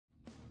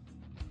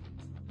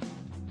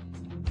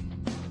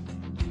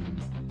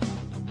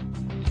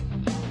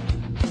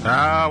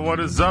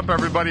What is up,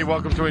 everybody?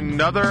 Welcome to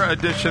another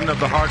edition of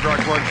the Hard Rock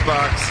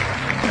Lunchbox.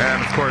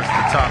 And, of course,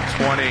 the top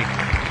 20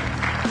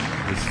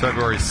 is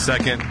February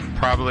 2nd,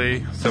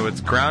 probably. So it's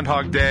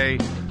Groundhog Day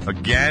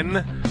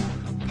again.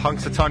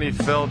 Punxsutawney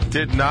Phil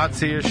did not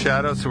see his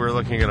shadow, so we're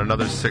looking at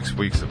another 6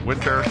 weeks of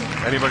winter.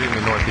 Anybody in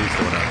the Northeast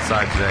that went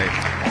outside today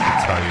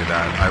can tell you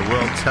that. I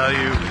will tell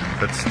you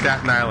that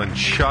Staten Island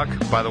Chuck,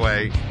 by the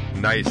way,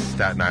 nice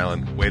Staten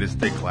Island, way to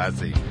stay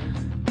classy.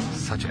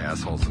 Such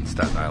assholes in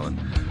Staten Island.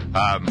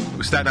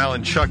 Staten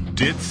Island Chuck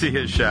did see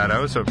his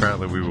shadow, so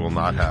apparently we will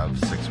not have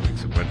 6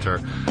 weeks of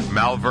winter.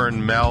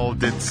 Malvern Mel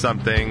did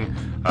something.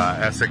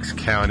 Essex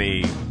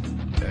County,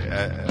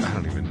 I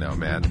don't even know,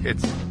 man.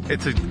 It's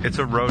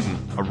a rodent.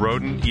 A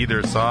rodent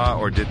either saw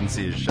or didn't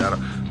see his shadow.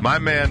 My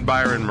man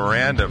Byron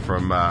Miranda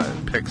from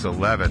Pix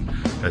 11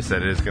 has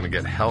said it is going to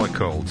get hella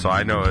cold, so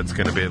I know it's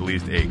going to be at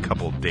least a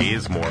couple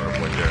days more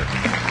of winter.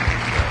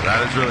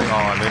 That is really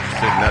all I'm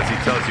interested in. As he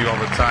tells you all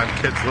the time,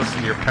 kids,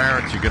 listen to your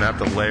parents. You're going to have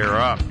to layer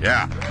up.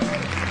 Yeah.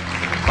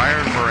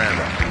 Byron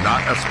Miranda.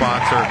 Not a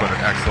sponsor, but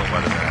an excellent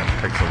weatherman.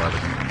 Pix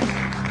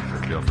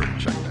 11. So feel free to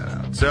check that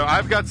out. So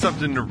I've got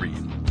something to read.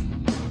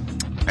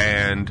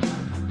 And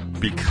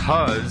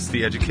because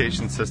the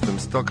education system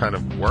still kind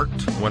of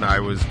worked when I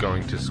was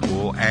going to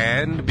school,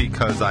 and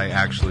because I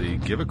actually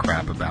give a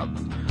crap about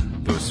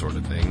those sort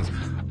of things,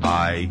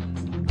 I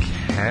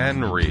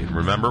can read.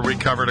 Remember, we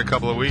covered a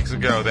couple of weeks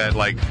ago that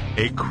like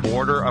a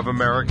quarter of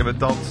American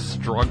adults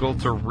struggle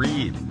to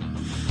read.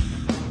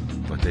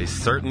 But they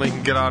certainly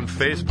can get on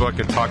Facebook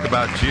and talk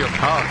about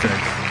geopolitics.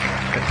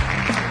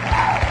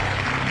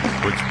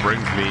 Which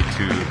brings me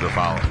to the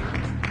following.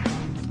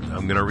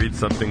 I'm going to read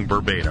something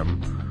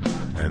verbatim,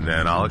 and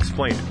then I'll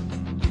explain it.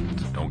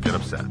 So don't get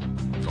upset.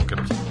 Don't get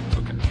upset. It's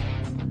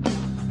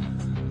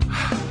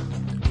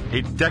okay.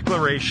 A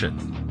declaration.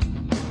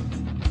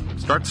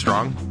 Start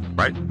strong.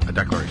 Right? A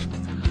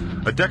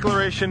declaration. A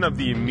declaration of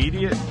the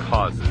immediate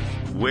causes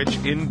which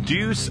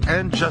induce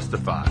and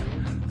justify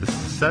the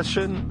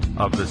secession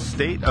of the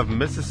state of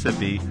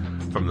Mississippi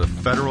from the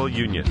federal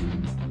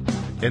union.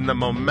 In the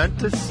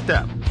momentous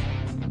step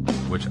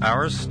which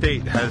our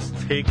state has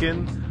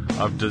taken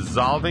of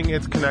dissolving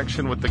its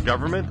connection with the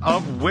government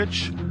of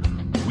which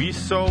we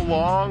so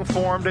long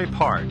formed a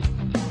part,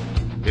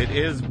 it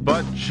is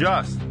but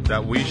just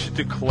that we should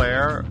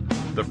declare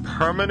the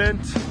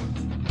permanent...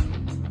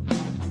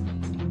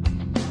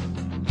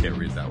 Can't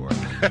read that word.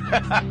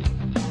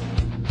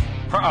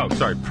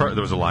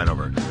 There was a line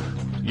over it.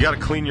 You got to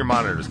clean your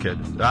monitors, kid.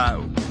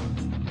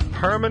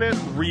 Permanent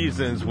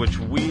reasons which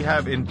we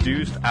have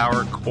induced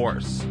our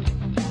course.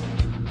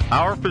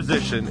 Our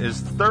position is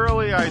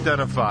thoroughly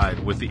identified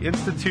with the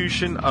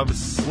institution of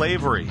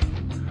slavery,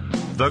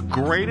 the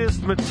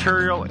greatest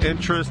material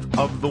interest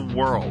of the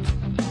world.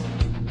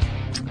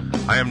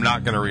 I am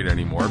not going to read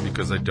anymore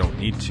because I don't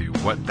need to.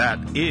 What that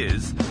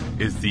is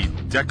the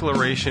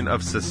Declaration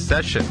of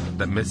Secession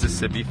that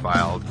Mississippi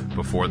filed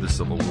before the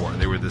Civil War.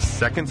 They were the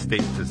second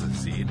state to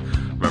secede.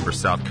 Remember,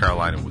 South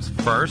Carolina was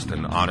first,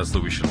 and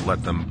honestly, we should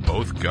let them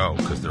both go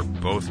because they're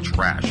both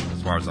trash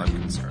as far as I'm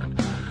concerned.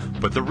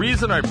 But the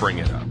reason I bring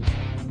it up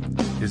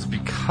is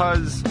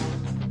because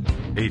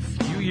a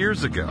few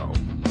years ago,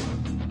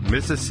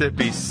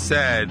 Mississippi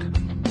said,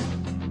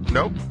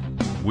 nope,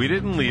 we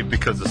didn't leave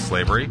because of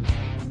slavery.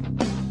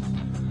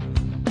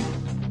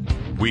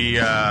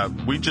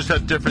 We just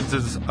had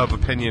differences of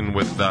opinion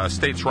with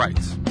states'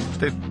 rights.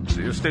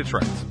 States'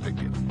 rights, big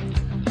deal.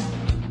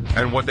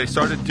 And what they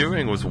started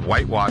doing was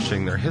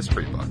whitewashing their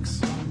history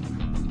books.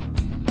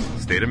 The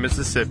state of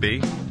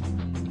Mississippi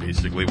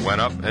basically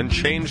went up and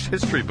changed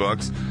history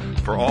books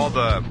for all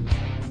the,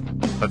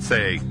 let's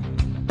say,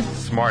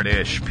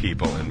 smart-ish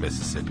people in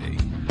Mississippi,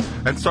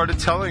 and started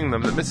telling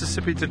them that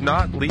Mississippi did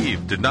not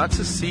leave, did not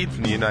secede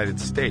from the United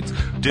States,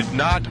 did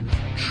not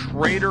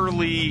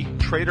traitoriously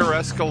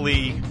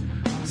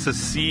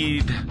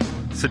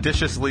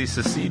seditiously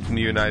secede from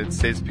the United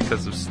States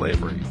because of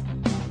slavery.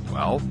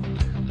 Well,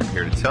 I'm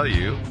here to tell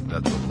you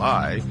that's a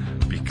lie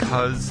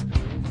because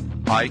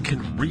I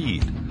can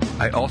read.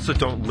 I also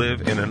don't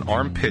live in an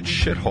armpit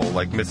shithole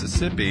like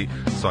Mississippi,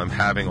 so I'm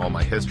having all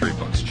my history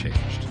books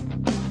changed.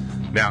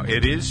 Now,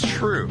 it is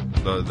true,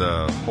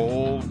 the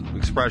whole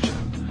expression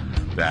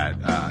that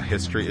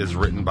history is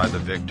written by the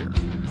victor.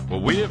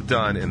 What we have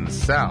done in the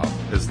South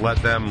is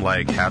let them,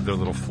 have their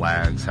little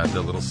flags, have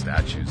their little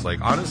statues.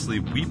 Honestly,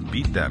 we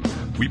beat them.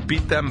 We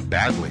beat them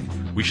badly.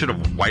 We should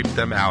have wiped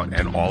them out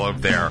and all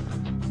of their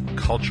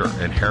culture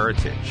and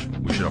heritage.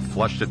 We should have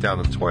flushed it down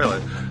the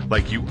toilet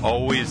like you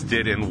always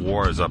did in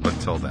wars up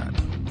until then.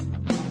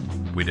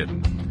 We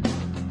didn't.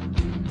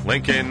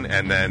 Lincoln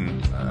and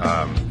then,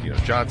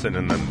 Johnson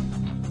and then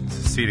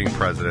seceding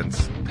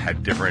presidents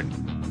had different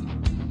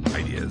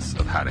ideas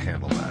of how to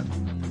handle that.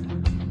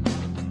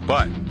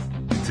 But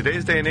in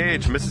today's day and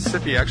age,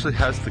 Mississippi actually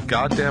has the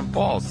goddamn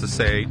balls to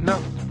say,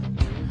 no,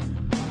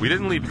 we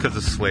didn't leave because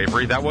of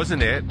slavery. That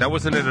wasn't it. That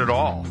wasn't it at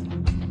all.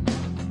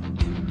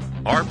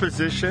 Our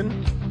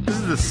position, this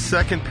is the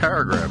second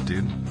paragraph,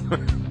 dude.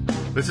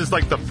 This is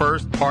like the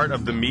first part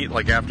of the meat,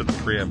 like after the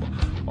preamble.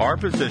 Our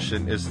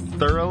position is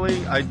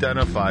thoroughly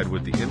identified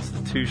with the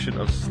institution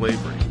of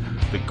slavery,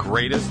 the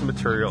greatest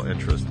material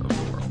interest of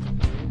the world.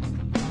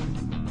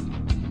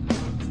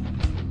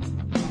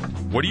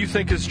 What do you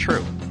think is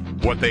true?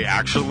 What they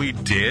actually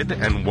did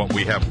and what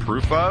we have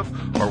proof of,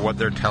 or what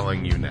they're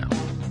telling you now?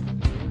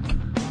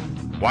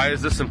 Why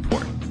is this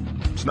important?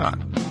 It's not.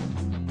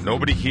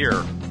 Nobody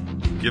here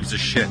gives a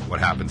shit what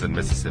happens in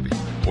Mississippi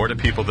or to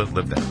people that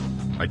live there.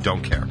 I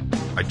don't care.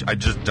 I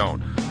just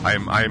don't.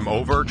 I'm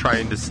over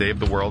trying to save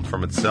the world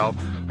from itself.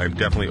 I'm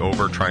definitely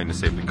over trying to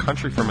save the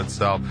country from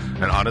itself.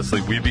 And honestly,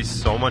 we'd be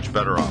so much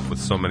better off with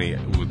so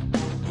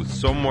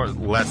much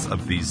less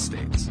of these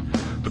states.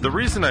 But the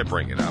reason I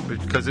bring it up is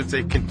because it's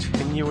a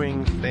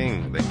continuing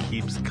thing that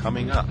keeps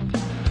coming up.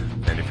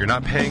 And if you're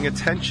not paying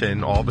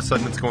attention, all of a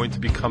sudden it's going to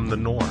become the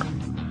norm.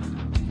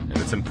 And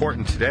it's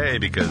important today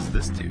because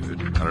this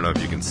dude, I don't know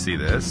if you can see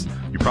this,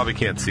 you probably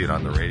can't see it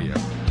on the radio.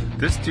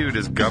 This dude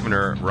is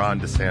Governor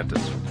Ron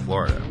DeSantis from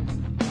Florida.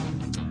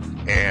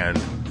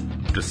 And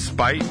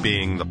despite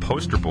being the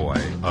poster boy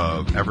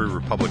of every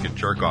Republican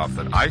jerk-off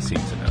that I seem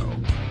to know,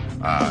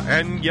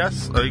 and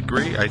yes, I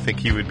agree, I think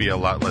he would be a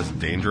lot less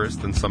dangerous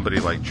than somebody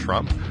like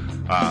Trump,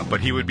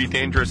 but he would be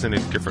dangerous in a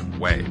different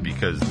way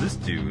because this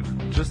dude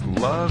just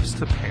loves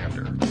to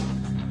pander.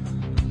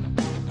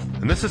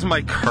 And this is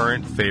my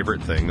current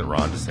favorite thing that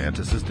Ron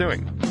DeSantis is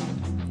doing.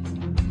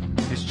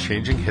 He's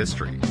changing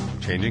history,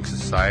 changing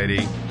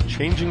society,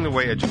 changing the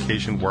way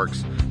education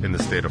works in the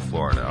state of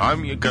Florida.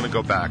 I'm going to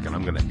go back and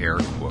I'm going to air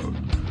quote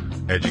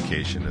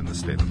education in the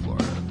state of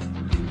Florida.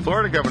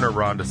 Florida Governor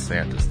Ron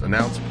DeSantis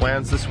announced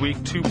plans this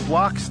week to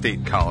block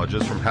state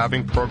colleges from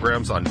having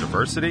programs on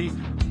diversity,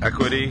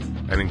 equity,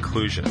 and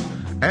inclusion,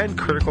 and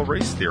critical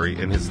race theory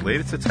in his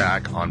latest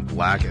attack on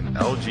black and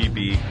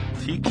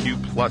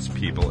LGBTQ plus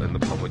people in the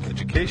public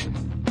education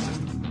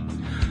system.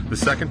 The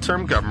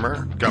second-term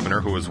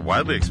governor, who was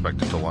widely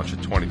expected to launch a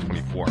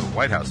 2024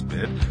 White House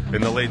bid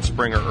in the late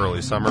spring or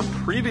early summer,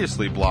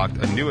 previously blocked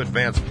a new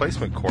advanced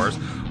placement course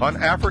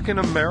on African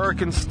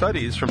American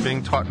studies from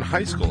being taught in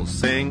high schools,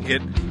 saying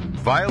it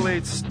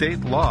violates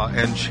state law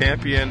and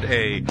championed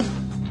a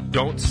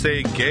Don't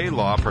Say Gay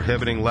law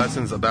prohibiting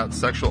lessons about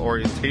sexual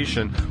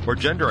orientation or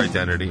gender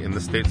identity in the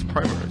state's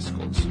primary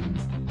schools.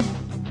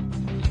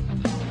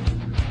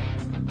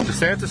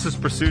 DeSantis has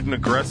pursued an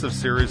aggressive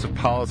series of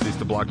policies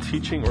to block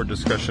teaching or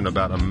discussion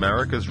about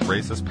America's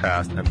racist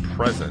past and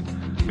present,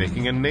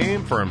 making a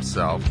name for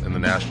himself in the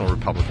National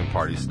Republican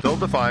Party, still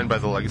defined by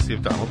the legacy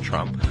of Donald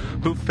Trump,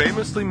 who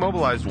famously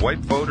mobilized white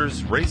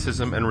voters'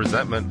 racism and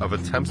resentment of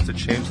attempts to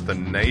change the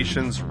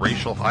nation's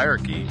racial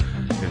hierarchy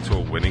into a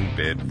winning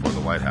bid for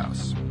the White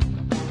House.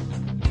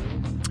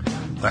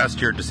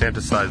 Last year,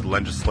 DeSantis signed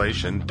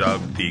legislation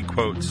dubbed the,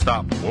 quote,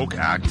 Stop Woke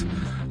Act,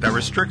 that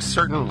restricts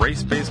certain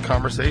race-based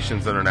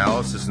conversations and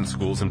analysis in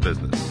schools and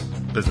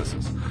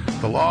businesses.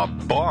 The law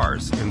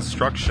bars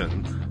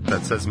instruction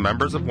that says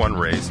members of one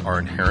race are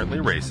inherently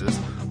racist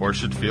or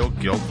should feel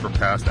guilt for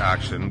past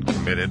action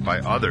committed by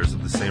others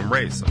of the same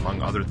race,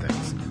 among other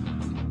things.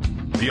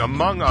 The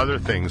among other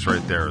things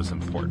right there is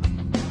important.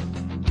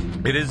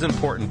 It is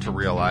important to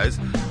realize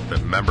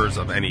that members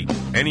of any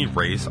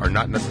race are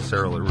not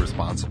necessarily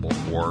responsible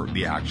for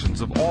the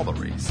actions of all the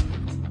race.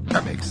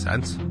 That makes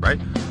sense,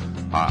 right?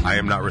 I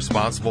am not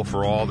responsible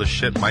for all the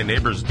shit my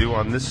neighbors do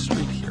on this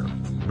street here.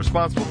 I'm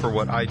responsible for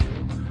what I do.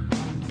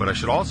 But I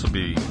should also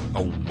be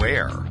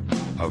aware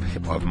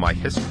of my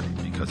history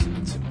because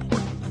it's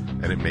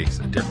important and it makes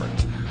a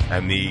difference.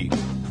 And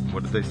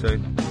what did they say?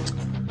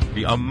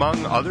 The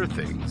among other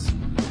things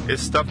is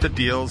stuff that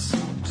deals,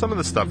 some of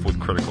the stuff with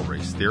critical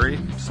race theory,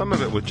 some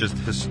of it with just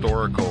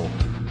historical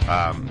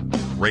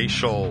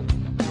racial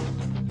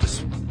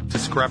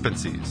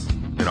discrepancies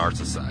in our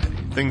society.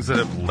 Things that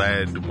have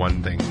led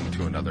one thing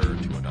to another,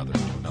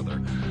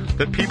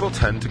 that people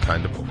tend to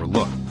kind of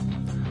overlook.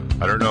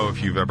 I don't know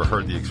if you've ever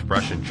heard the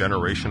expression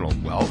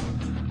generational wealth.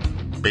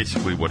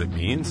 Basically what it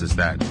means is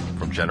that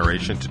from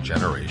generation to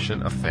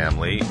generation, a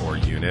family or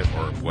unit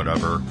or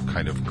whatever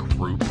kind of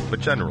group, but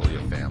generally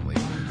a family,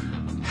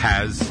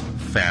 has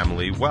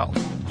family wealth.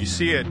 You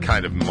see it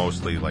kind of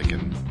mostly like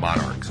in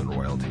monarchs and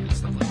royalty and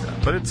stuff like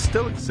that. But it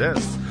still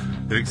exists.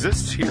 It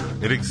exists here.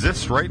 It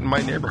exists right in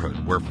my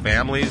neighborhood where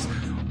families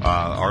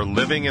are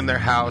living in their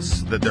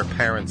house that their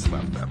parents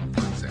left them,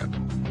 for example.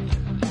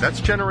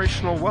 That's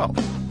generational wealth.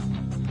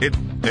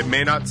 It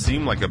may not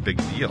seem like a big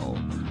deal,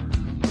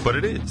 but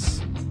it is.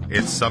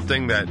 It's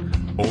something that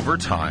over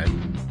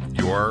time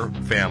your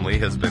family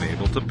has been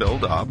able to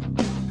build up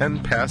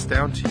and pass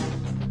down to you.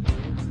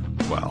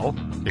 Well,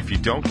 if you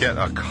don't get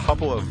a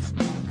couple of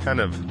kind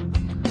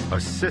of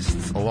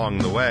assists along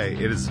the way,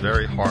 it is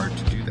very hard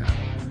to do that.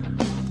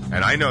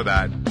 And I know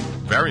that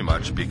very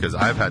much because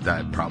I've had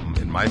that problem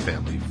in my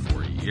family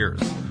for years.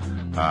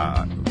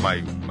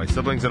 My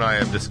siblings and I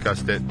have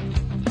discussed it.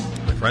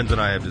 My friends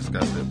and I have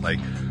discussed it. Like,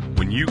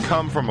 when you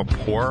come from a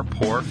poor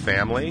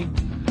family,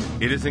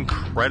 it is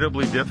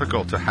incredibly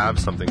difficult to have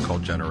something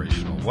called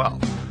generational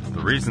wealth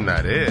The reason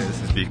that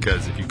is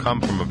because if you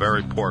come from a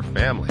very poor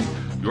family,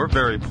 your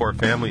very poor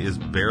family is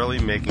barely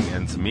making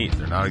ends meet.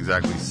 They're not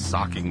exactly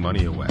socking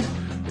money away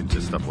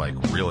into stuff like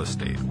real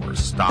estate or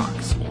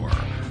stocks or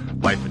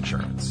life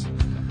insurance.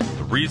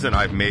 The reason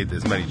I've made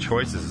as many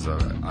choices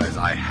as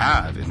I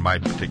have in my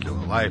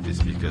particular life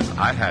is because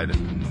I had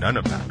none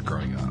of that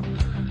growing up.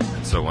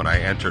 And so when I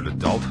entered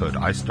adulthood,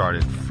 I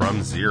started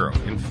from zero.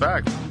 In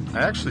fact, I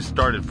actually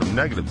started from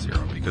negative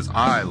zero because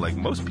I, like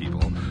most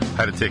people,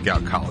 had to take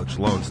out college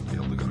loans to be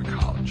able to go to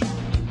college.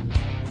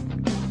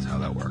 That's how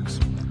that works.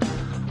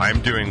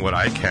 I'm doing what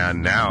I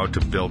can now to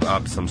build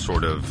up some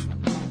sort of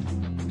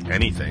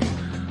anything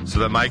so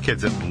that my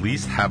kids at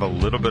least have a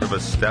little bit of a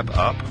step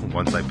up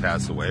once I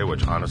pass away,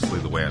 which honestly,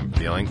 the way I'm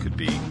feeling could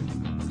be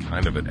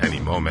kind of at any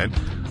moment.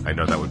 I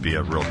know that would be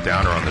a real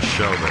downer on the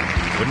show, but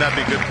wouldn't that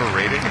be good for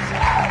ratings?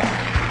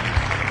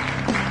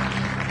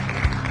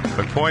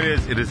 The point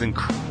is, it is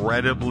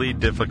incredibly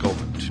difficult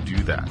to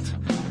do that.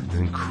 It's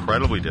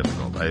incredibly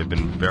difficult. I have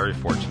been very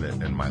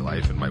fortunate in my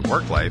life, in my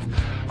work life.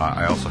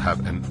 I also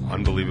have an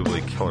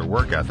unbelievably killer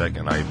work ethic,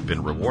 and I've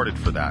been rewarded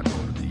for that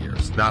over the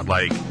years. Not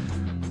like,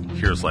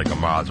 here's like a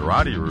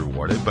Maserati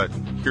rewarded, but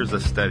here's a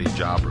steady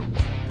job reward.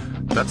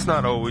 That's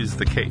not always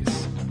the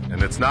case,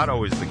 and it's not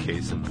always the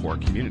case in poor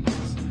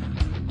communities.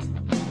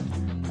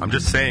 I'm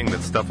just saying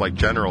that stuff like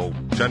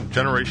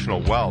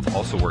generational wealth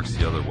also works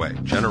the other way.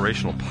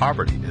 Generational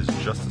poverty is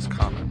just as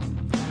common.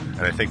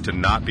 And I think to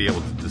not be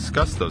able to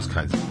discuss those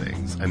kinds of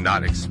things and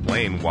not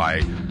explain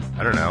why,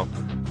 I don't know,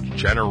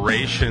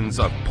 generations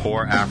of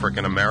poor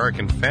African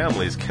American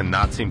families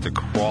cannot seem to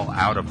crawl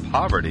out of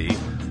poverty,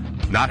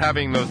 not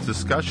having those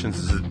discussions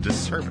is a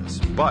disservice.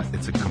 But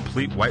it's a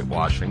complete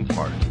whitewashing,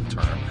 pardon the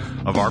term,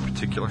 of our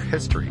particular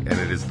history. And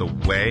it is the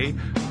way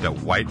that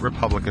white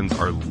Republicans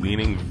are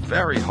leaning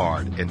very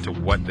hard into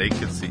what they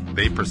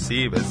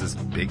perceive as this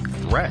big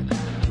threat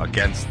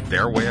against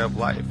their way of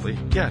life. Like,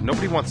 yeah,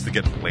 nobody wants to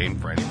get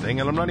blamed for anything,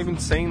 and I'm not even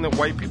saying that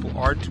white people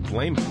are to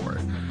blame for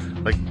it.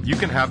 Like, you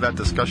can have that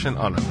discussion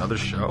on another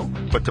show,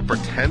 but to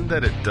pretend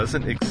that it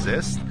doesn't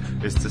exist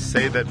is to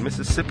say that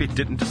Mississippi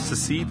didn't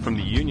secede from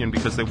the Union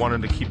because they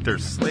wanted to keep their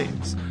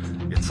slaves.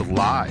 It's a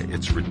lie.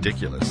 It's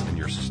ridiculous, and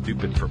you're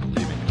stupid for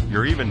believing it.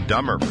 You're even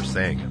dumber for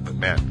saying it, but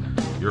man,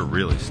 you're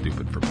really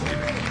stupid for believing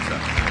it. So,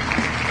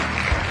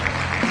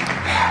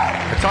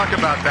 I talk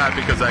about that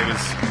because I was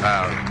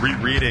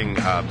rereading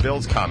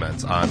Bill's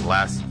comments on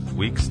last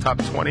week's Top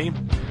 20,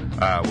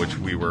 which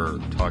we were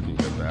talking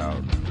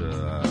about,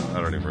 I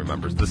don't even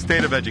remember, the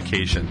state of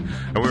education.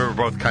 And we were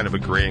both kind of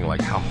agreeing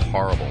like how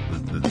horrible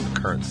the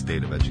current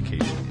state of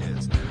education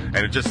is. And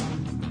it just...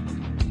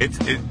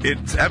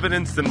 It's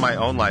evidenced in my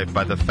own life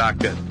by the fact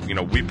that, you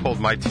know, we pulled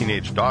my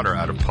teenage daughter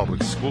out of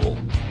public school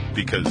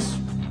because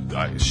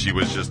she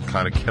was just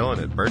kind of killing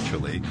it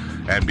virtually.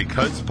 And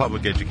because the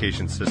public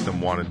education system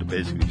wanted to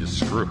basically just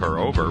screw her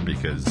over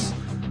because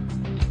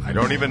I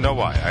don't even know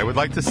why. I would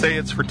like to say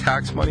it's for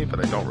tax money, but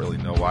I don't really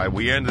know why.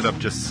 We ended up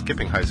just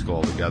skipping high school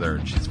altogether,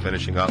 and she's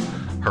finishing up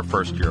her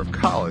first year of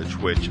college,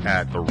 which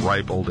at the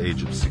ripe old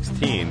age of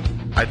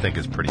 16, I think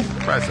is pretty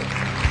impressive.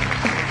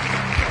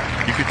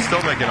 You could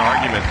still make an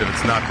argument that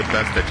it's not the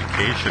best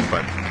education,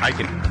 but I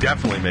can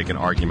definitely make an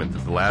argument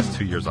that the last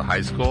 2 years of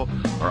high school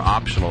are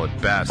optional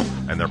at best,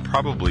 and they're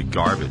probably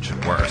garbage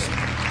at worst.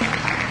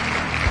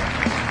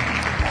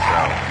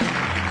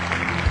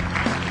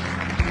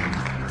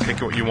 So,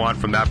 take what you want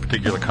from that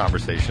particular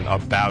conversation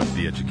about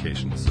the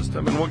education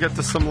system, and we'll get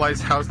to some light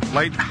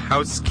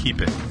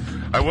housekeeping.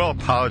 I will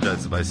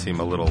apologize if I seem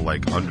a little,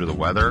 like, under the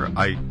weather.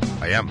 I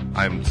am.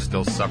 I'm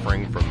still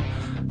suffering from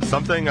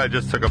something. I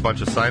just took a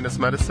bunch of sinus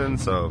medicine,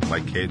 so if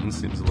my cadence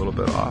seems a little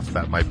bit off,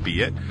 that might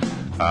be it.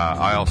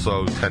 I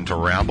also tend to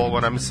ramble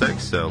when I'm sick,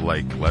 so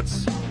like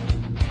let's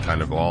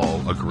kind of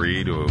all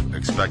agree to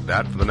expect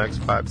that for the next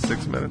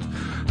 5-6 minutes.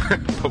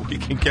 But we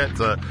can get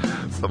to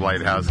some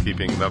light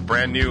housekeeping. The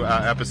brand new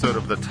episode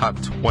of the Top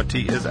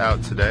 20 is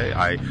out today.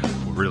 I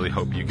really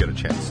hope you get a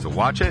chance to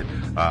watch it,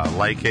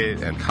 like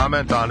it, and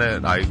comment on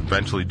it. I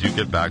eventually do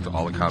get back to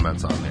all the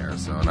comments on there,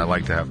 so, and I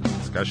like to have a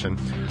discussion.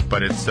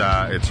 But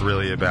it's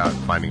really about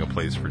finding a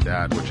place for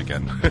Dad, which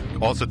again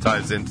also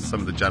ties into some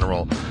of the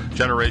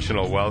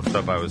generational wealth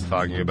stuff I was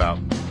talking about.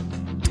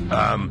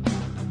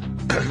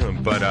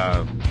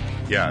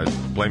 Yeah,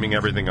 blaming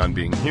everything on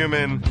being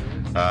human.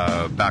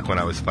 Back when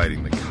I was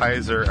fighting the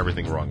Kaiser,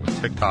 everything wrong with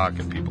TikTok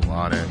and people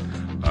on it.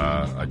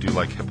 I do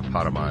like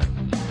hippopotami.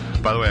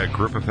 By the way, a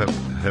group of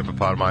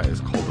hippopotami is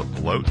called a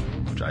bloat,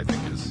 which I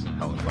think is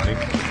hella funny.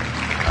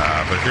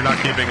 But if you're not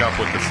keeping up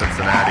with the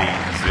Cincinnati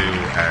Zoo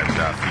and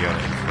Fiona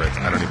and Fritz,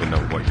 I don't even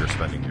know what you're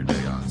spending your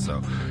day on.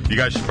 So you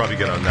guys should probably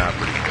get on that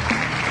pretty quick.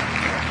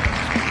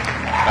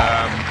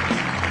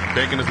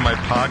 Bacon is my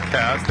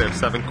podcast. They have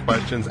 7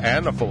 questions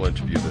and a full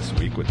interview this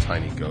week with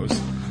Tiny Ghost.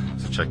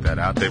 So check that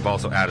out. They've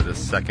also added a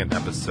second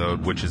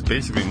episode, which is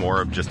basically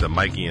more of just a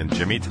Mikey and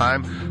Jimmy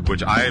time,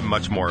 which I am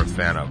much more a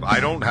fan of. I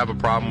don't have a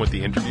problem with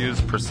the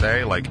interviews per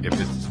se, like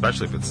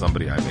especially if it's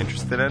somebody I'm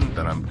interested in,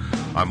 then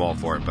I'm all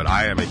for it. But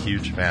I am a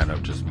huge fan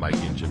of just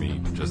Mikey and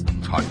Jimmy just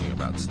talking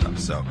about stuff.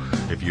 So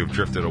if you've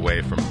drifted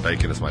away from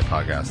Bacon Is My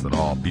Podcast at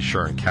all, be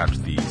sure and catch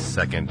the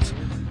second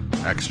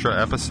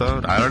extra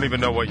episode. I don't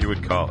even know what you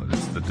would call it.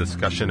 It's the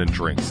discussion and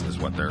drinks is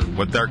what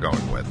they're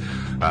going with.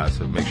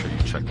 So make sure you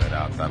check that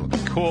out. That'll be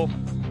cool.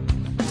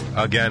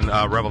 Again,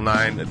 Revel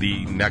 9,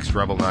 the next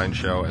Revel 9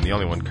 show, and the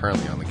only one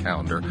currently on the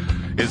calendar,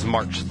 is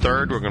March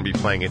 3rd. We're going to be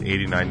playing at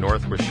 89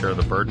 North with Share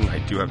the Burden. I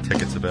do have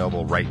tickets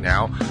available right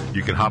now.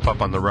 You can hop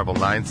up on the Revel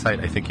 9 site.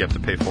 I think you have to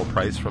pay full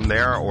price from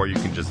there, or you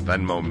can just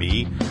Venmo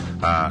me.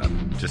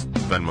 Just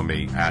Venmo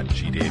me at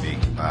GDavey.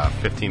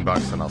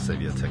 $15 and I'll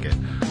save you a ticket.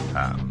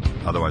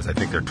 Otherwise, I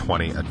think they're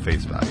 $20 at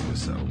face value.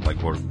 So,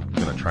 like, we're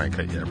going to try and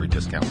cut you every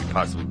discount we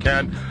possibly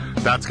can.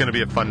 That's going to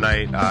be a fun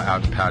night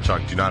out in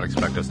Patchogue. Do not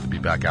expect us to be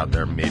back out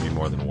there maybe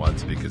more than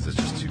once because it's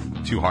just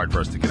too hard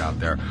for us to get out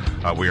there.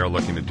 We are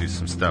looking to do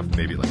some stuff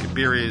maybe like at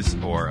Beery's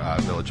or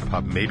Village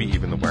Pub, maybe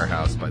even the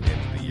Warehouse by the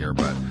end of the year.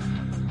 But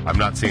I'm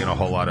not seeing a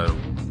whole lot of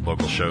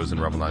local shows in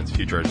Revel 9's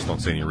future. I just don't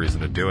see any reason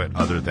to do it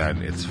other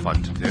than it's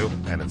fun to do,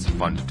 and it's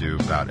fun to do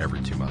about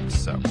every 2 months.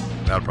 So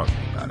that'll probably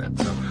be about it.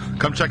 So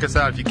come check us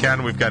out if you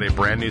can. We've got a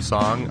brand new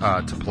song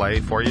to play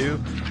for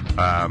you,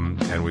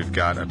 and we've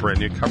got a brand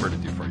new cover to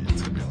do for you.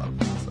 It's going to be a lot of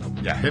fun.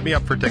 So yeah, hit me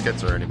up for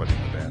tickets or anybody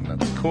in the band.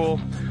 That's cool.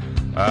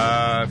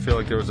 I feel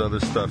like there was other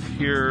stuff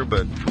here,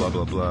 but blah,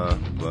 blah, blah,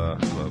 blah,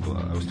 blah,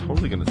 blah. I was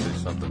totally going to say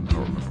something. I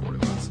don't remember what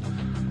it was.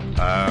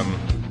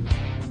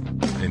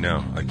 I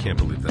know. I can't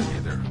believe that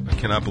either. I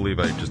cannot believe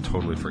I just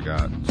totally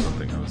forgot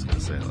something I was going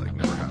to say. Like,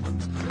 never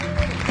happens.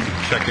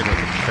 Check in with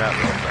the chat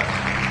real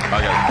fast.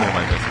 I got to clear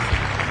my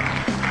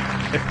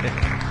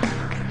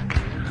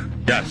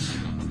messages. Yes.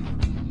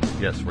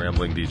 Yes,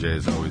 rambling DJ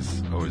is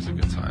always a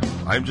good time.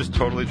 I'm just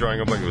totally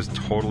drawing a blank. It was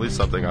totally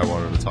something I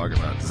wanted to talk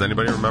about. Does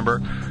anybody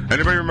remember?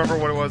 Anybody remember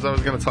what it was I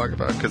was going to talk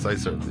about? Because I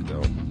certainly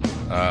don't.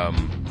 I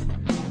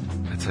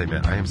tell you,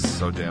 man, I am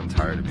so damn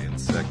tired of being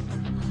sick.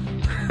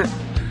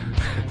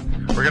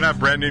 We're going to have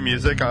brand new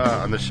music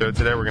on the show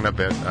today. We're going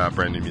to have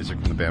brand new music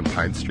from the band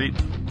Pine Street.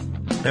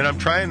 And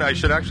I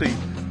should actually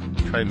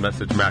try and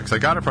message Max. I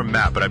got it from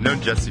Matt, but I've known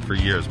Jesse for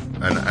years.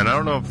 And I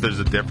don't know if there's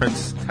a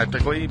difference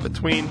technically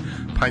between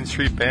Pine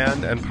Street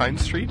Band and Pine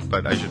Street,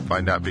 but I should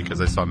find out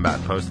because I saw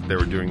Matt post that they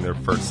were doing their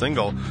first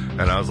single.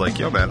 And I was like,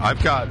 yo, man,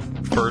 I've got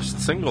first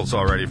singles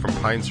already from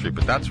Pine Street,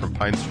 but that's from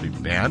Pine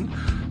Street Band.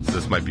 So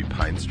this might be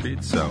Pine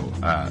Street. So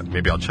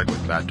maybe I'll check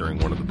with Matt during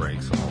one of the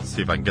breaks and I'll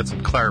see if I can get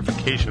some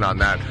clarification on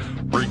that.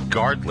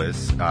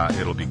 Regardless,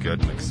 it'll be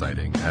good and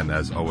exciting. And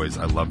as always,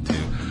 I love to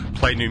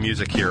play new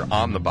music here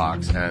on the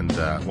box. And,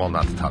 well,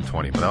 not the top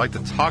 20, but I like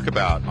to talk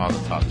about on the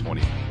top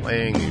 20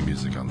 playing new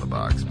music on the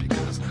box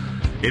because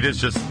it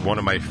is just one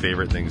of my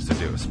favorite things to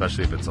do,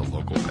 especially if it's a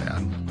local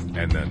band.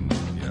 And then,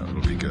 you know,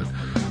 it'll be good.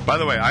 By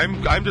the way,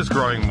 I'm just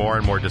growing more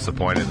and more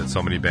disappointed that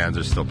so many bands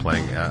are still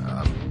playing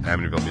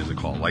Amityville Music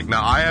Hall. Like,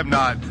 now, I have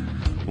not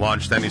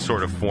launched any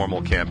sort of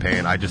formal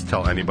campaign. I just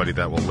tell anybody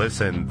that will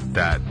listen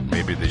that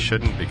maybe they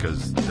shouldn't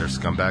because they're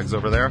scumbags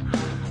over there.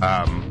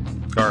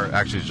 Or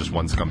actually, it's just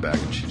one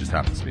scumbag, and she just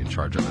happens to be in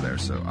charge over there,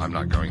 so I'm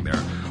not going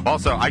there.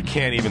 Also, I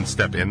can't even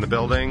step in the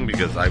building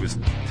because I was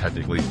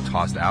technically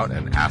tossed out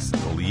and asked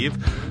to leave,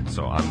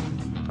 so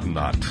I'm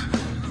not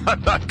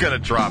going to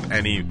drop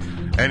any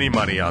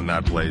money on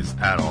that place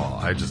at all.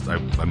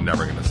 I'm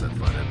never going to set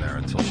foot in there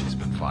until she's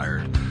been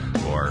fired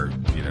or,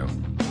 you know,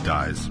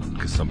 dies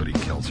because somebody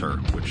kills her,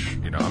 which,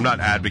 you know, I'm not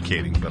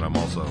advocating, but I'm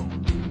also,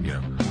 you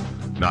know,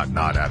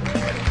 not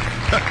advocating.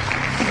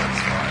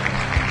 That's fine.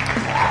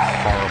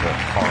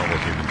 Horrible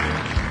human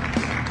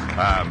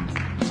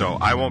being. So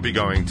I won't be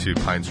going to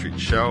Pine Street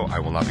show. I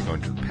will not be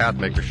going to the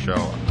Pathmaker show.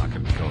 I'm not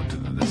going to be going to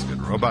the This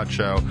Good Robot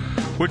show,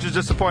 which is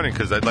disappointing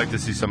because I'd like to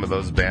see some of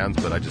those bands,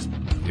 but I just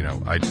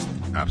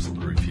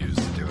absolutely refuse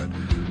to do it.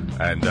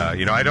 And,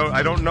 you know,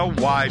 I don't know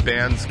why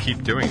bands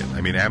keep doing it.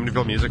 I mean,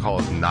 Amityville Music Hall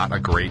is not a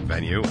great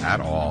venue at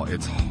all.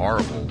 It's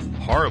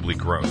horribly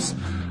gross.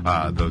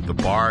 The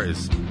bar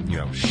is, you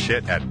know,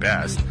 shit at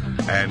best.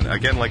 And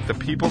again, like, the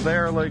people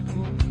there are, like,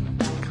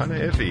 kind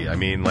of iffy. I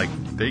mean, like,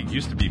 they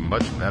used to be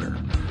much better.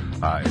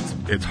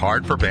 It's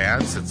hard for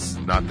bands. It's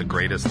not the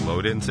greatest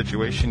load-in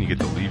situation. You get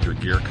to leave your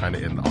gear kind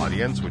of in the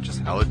audience, which is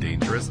hella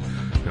dangerous.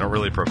 They don't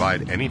really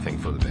provide anything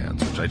for the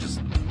bands, which I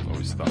just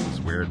always thought was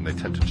weird, and they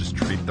tend to just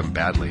treat them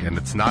badly. And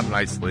it's not an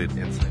isolated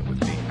incident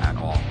with me at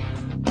all.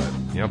 But,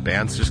 you know,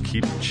 bands just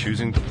keep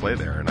choosing to play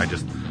there, and I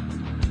just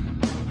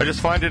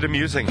find it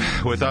amusing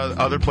with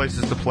other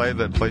places to play,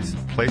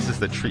 places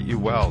that treat you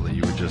well, that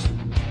you would just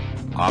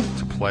opt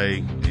to play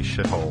a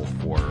shithole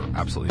for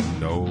absolutely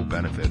no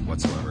benefit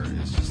whatsoever.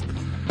 It's just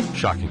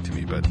shocking to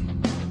me, but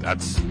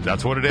that's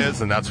what it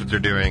is, and that's what they're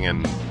doing,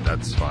 and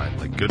that's fine.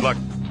 Like, good luck.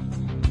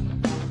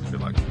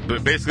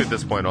 But basically, at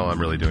this point, all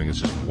I'm really doing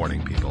is just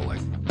warning people. Like,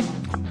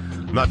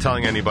 I'm not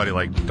telling anybody,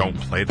 like, don't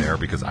play there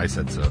because I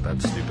said so.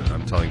 That's stupid.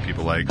 I'm telling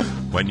people, like,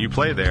 when you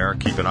play there,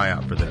 keep an eye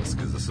out for this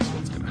because this is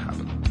what's going to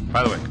happen.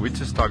 By the way, can we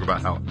just talk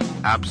about how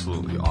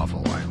absolutely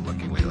awful I am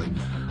looking lately?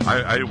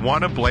 I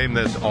want to blame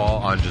this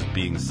all on just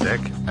being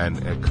sick, and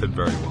it could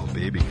very well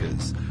be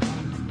because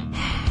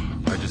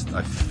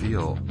I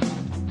feel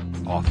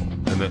awful.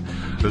 And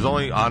there's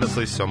only,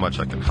 honestly, so much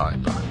I can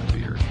hide behind the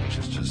beard, which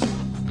is just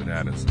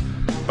bananas.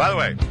 By the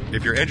way,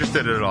 if you're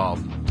interested at all,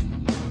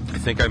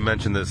 I think I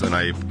mentioned this, and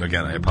I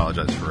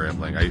apologize for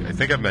rambling. I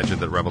think I've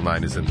mentioned that Rebel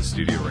 9 is in the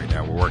studio right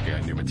now. We're working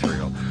on new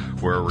material.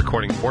 We're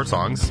recording 4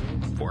 songs.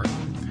 4.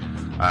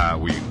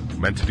 We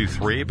meant to do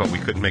 3, but we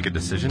couldn't make a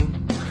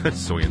decision,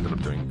 so we ended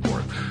up doing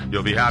 4.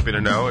 You'll be happy to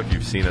know, if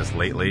you've seen us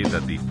lately,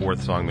 that the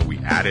 4th song that we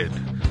added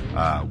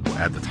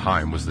at the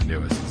time was the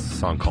newest. It's a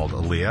song called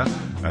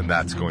Aaliyah, and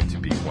that's going to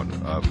be one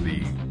of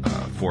the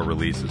 4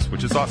 releases,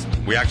 which is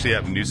awesome. We actually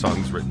have new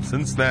songs written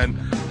since then,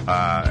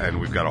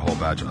 and we've got a whole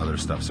batch of other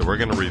stuff. So we're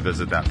going to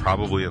revisit that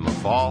probably in the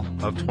fall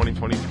of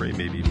 2023,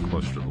 maybe even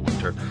closer to the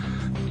winter.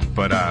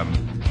 But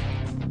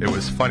it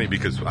was funny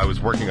because I was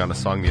working on a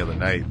song the other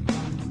night.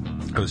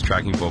 I was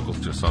tracking vocals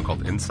to a song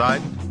called Inside,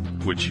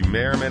 which you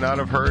may or may not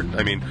have heard.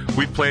 I mean,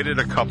 we've played it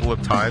a couple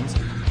of times.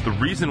 The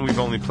reason we've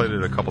only played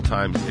it a couple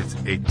times, it's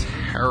a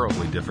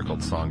terribly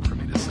difficult song for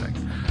me to sing.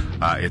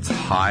 It's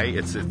high.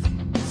 It's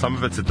some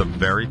of it's at the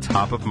very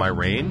top of my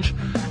range,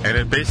 and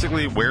it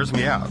basically wears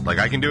me out. Like,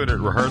 I can do it at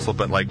rehearsal,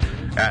 but like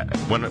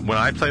when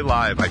I play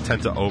live, I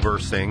tend to over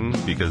sing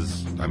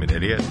because I'm an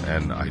idiot,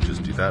 and I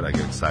just do that. I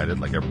get excited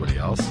like everybody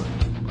else,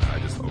 and I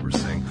just over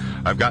sing.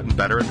 I've gotten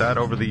better at that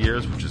over the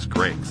years, which is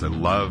great because I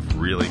love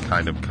really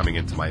kind of coming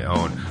into my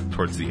own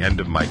towards the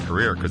end of my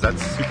career because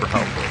that's super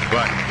helpful.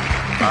 But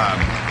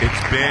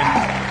it's been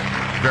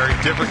very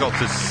difficult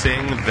to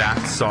sing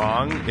that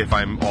song if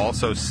I'm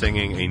also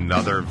singing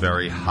another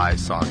very high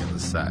song in the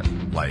set,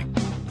 like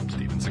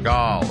Steven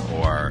Seagal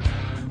or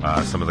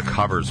some of the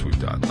covers we've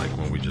done, like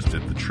when we just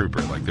did The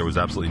Trooper. Like, there was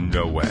absolutely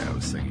no way I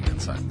was singing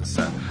Inside in the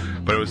set.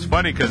 But it was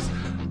funny because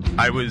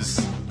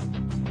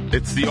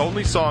it's the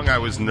only song I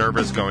was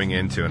nervous going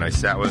into, and I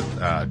sat with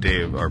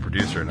Dave, our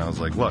producer, and I was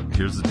like, look,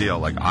 here's the deal.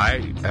 Like,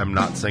 I am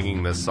not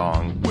singing this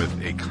song with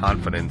a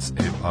confidence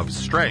of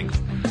strength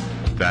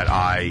that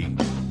I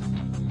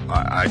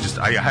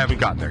haven't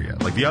gotten there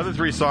yet. Like, the other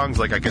 3 songs,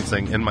 like, I can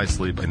sing in my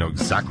sleep. I know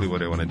exactly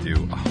what I want to do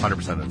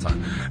 100% of the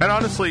time. And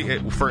honestly,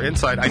 for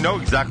Inside, I know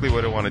exactly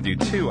what I want to do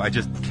too. I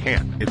just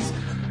can't.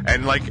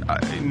 And, like,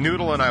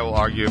 Noodle and I will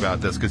argue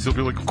about this because he'll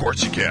be like, of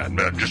course you can,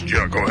 man.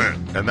 Go ahead.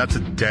 And that's a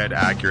dead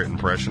accurate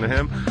impression of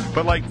him.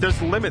 But, like,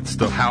 there's limits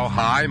to how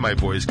high my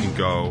voice can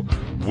go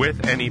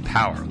with any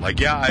power. Like,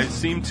 yeah, I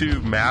seem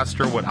to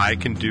master what I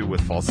can do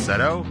with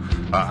falsetto.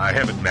 I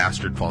haven't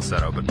mastered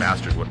falsetto, but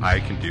mastered what I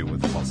can do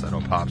with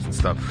falsetto pops and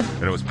stuff.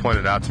 And it was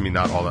pointed out to me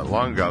not all that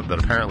long ago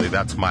that apparently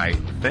that's my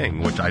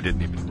thing, which I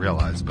didn't even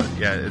realize. But,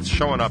 yeah, it's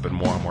showing up in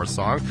more and more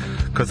songs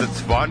because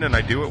it's fun and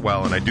I do it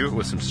well and I do it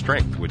with some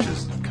strength, which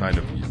is kind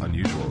of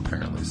unusual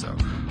apparently. So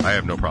I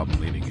have no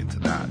problem leaning into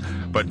that.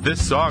 But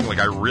this song, like,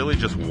 I really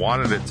just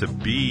wanted it to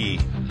be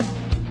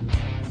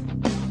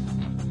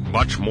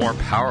much more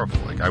powerful.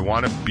 Like, I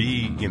want to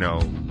be,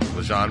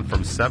 Lajan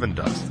from Seven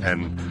Dust,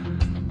 and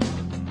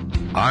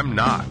I'm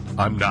not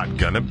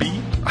gonna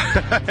be.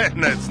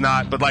 And it's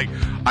not, but like,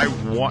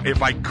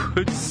 if I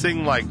could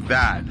sing like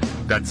that,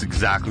 that's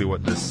exactly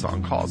what this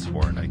song calls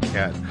for, and I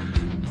can't.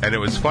 And it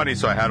was funny,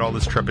 so I had all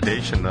this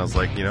trepidation, and I was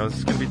like, this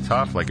is gonna be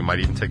tough. Like, it might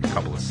even take a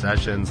couple of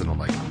sessions, and I'm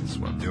like, this is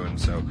what I'm doing.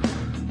 So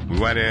we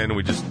went in,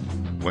 we just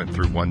went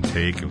through one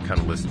take and kind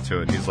of listened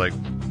to it, and he's like,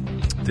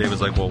 Dave was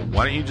like, well,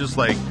 why don't you just,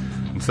 like,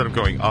 instead of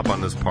going up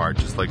on this part,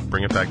 just, like,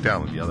 bring it back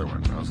down with the other one.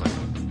 And I was like,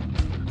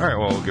 all right,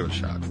 well, we'll give it a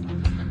shot.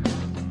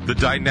 The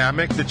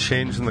dynamic that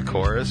changed in the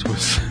chorus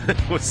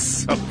was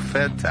so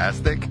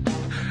fantastic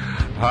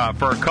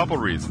for a couple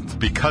reasons.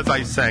 Because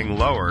I sang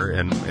lower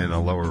in a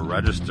lower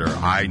register,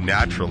 I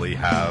naturally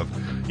have,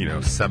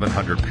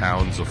 700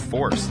 pounds of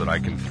force that I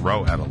can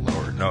throw at a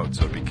lower note.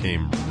 So it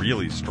became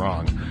really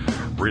strong,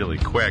 really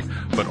quick.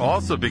 But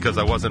also because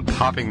I wasn't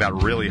popping that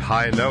really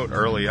high note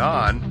early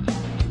on,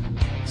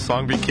 the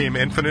song became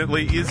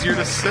infinitely easier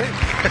to sing.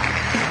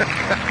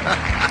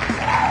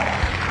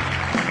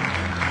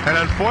 And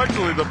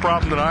unfortunately, the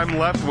problem that I'm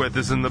left with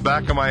is in the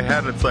back of my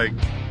head, it's like,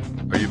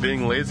 are you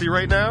being lazy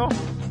right now?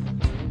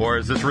 Or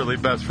is this really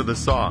best for the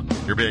song?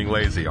 You're being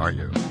lazy, aren't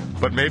you?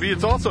 But maybe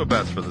it's also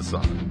best for the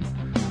song.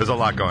 There's a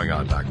lot going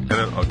on back, and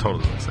it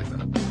totally looks like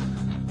that.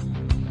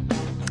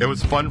 It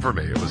was fun for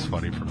me. It was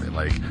funny for me.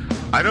 Like,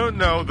 I don't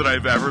know that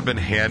I've ever been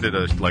handed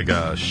a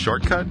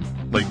shortcut.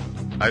 Like,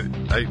 I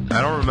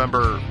don't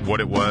remember what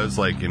it was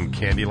like in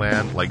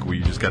Candyland, like where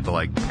you just got to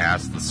like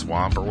pass the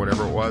swamp or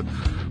whatever it was.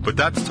 But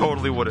that's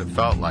totally what it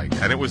felt like.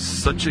 And it was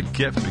such a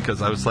gift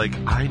because I was like,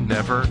 I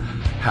never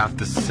have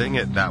to sing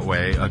it that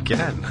way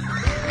again.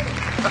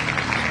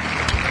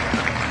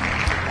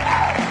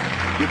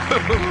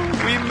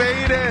 We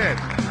made it!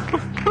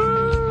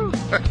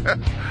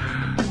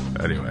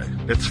 Anyway,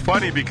 it's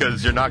funny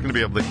because you're not going to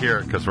be able to hear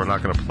it because we're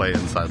not going to play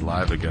Inside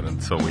Live again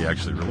until we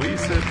actually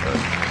release it. But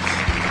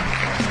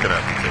it's going to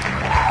have to take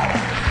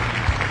time.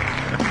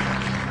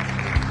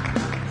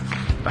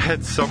 I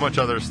had so much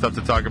other stuff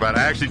to talk about.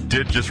 I actually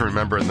did just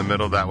remember in the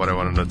middle of that what I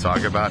wanted to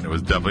talk about, and it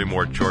was definitely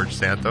more George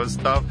Santos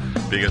stuff,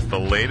 because the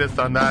latest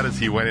on that is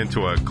he went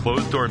into a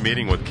closed-door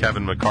meeting with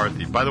Kevin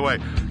McCarthy. By the way,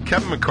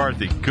 Kevin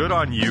McCarthy, good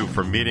on you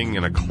for meeting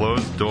in a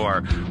closed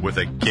door with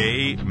a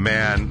gay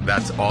man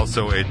that's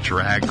also a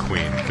drag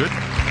queen. Good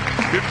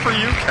for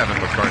you, Kevin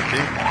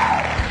McCarthy.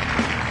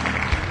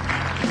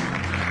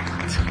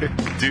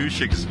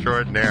 Douche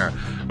extraordinaire.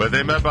 But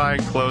they met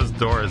behind closed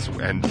doors,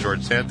 and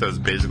George Santos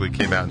basically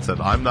came out and said,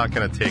 I'm not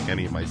going to take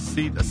any of my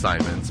seat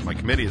assignments, my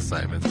committee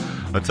assignments,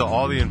 until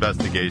all the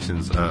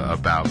investigations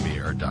about me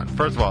are done.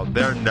 First of all,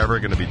 they're never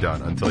going to be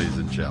done until he's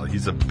in jail.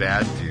 He's a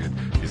bad dude.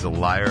 He's a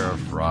liar, a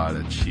fraud,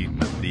 a cheat,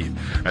 and a thief.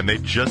 And they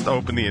just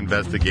opened the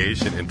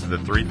investigation into the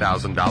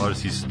 $3,000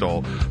 he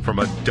stole from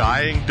a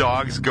dying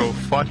dog's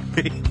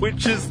GoFundMe,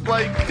 which is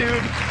like,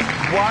 dude,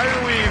 why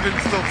are we even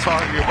still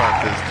talking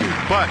about this dude?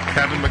 But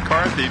Kevin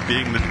McCarthy,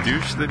 being the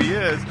douche that he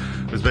is,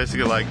 was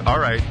basically like, all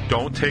right,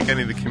 don't take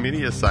any of the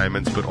committee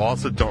assignments, but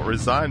also don't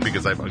resign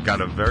because I've got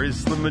a very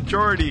slim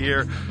majority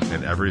here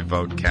and every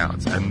vote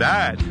counts. And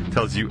that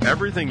tells you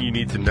everything you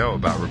need to know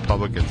about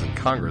Republicans in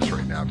Congress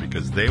right now,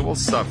 because they will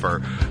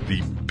suffer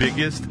the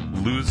biggest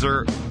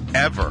loser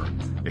ever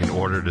in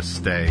order to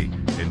stay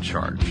in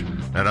charge.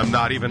 And I'm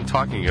not even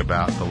talking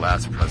about the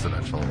last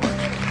presidential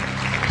election.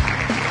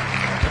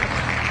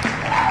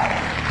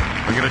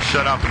 I'm going to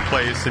shut up and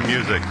play you some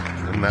music.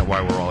 Isn't that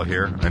why we're all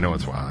here? I know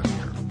it's why I'm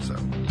here. So,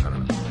 I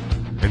don't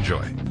know.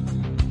 Enjoy.